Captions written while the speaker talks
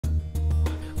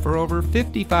For over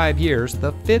 55 years,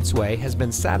 the Fitzway has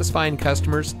been satisfying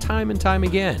customers time and time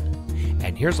again.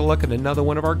 And here's a look at another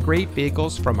one of our great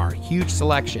vehicles from our huge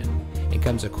selection. It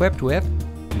comes equipped with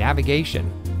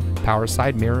navigation, power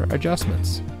side mirror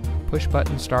adjustments, push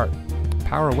button start,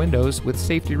 power windows with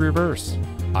safety reverse,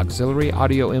 auxiliary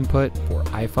audio input for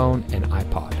iPhone and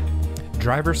iPod,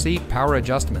 driver seat power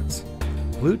adjustments,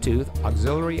 Bluetooth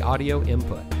auxiliary audio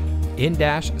input,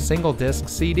 in-dash single disc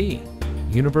CD,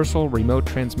 universal remote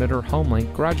transmitter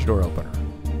HomeLink garage door opener,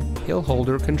 hill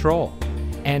holder control,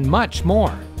 and much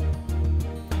more.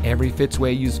 Every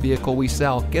Fitzway used vehicle we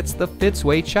sell gets the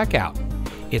Fitzway checkout.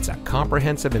 It's a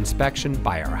comprehensive inspection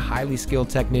by our highly skilled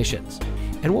technicians,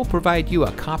 and we'll provide you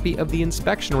a copy of the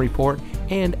inspection report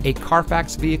and a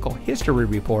Carfax vehicle history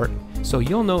report so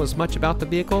you'll know as much about the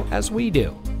vehicle as we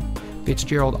do.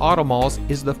 Fitzgerald Auto Malls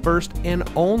is the first and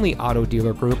only auto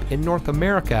dealer group in North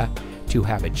America to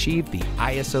have achieved the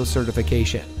ISO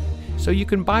certification, so you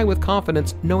can buy with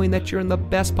confidence knowing that you're in the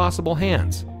best possible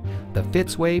hands. The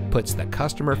Fitzway puts the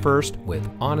customer first with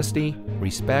honesty,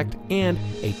 respect, and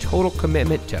a total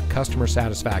commitment to customer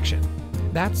satisfaction.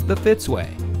 That's the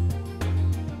Fitzway.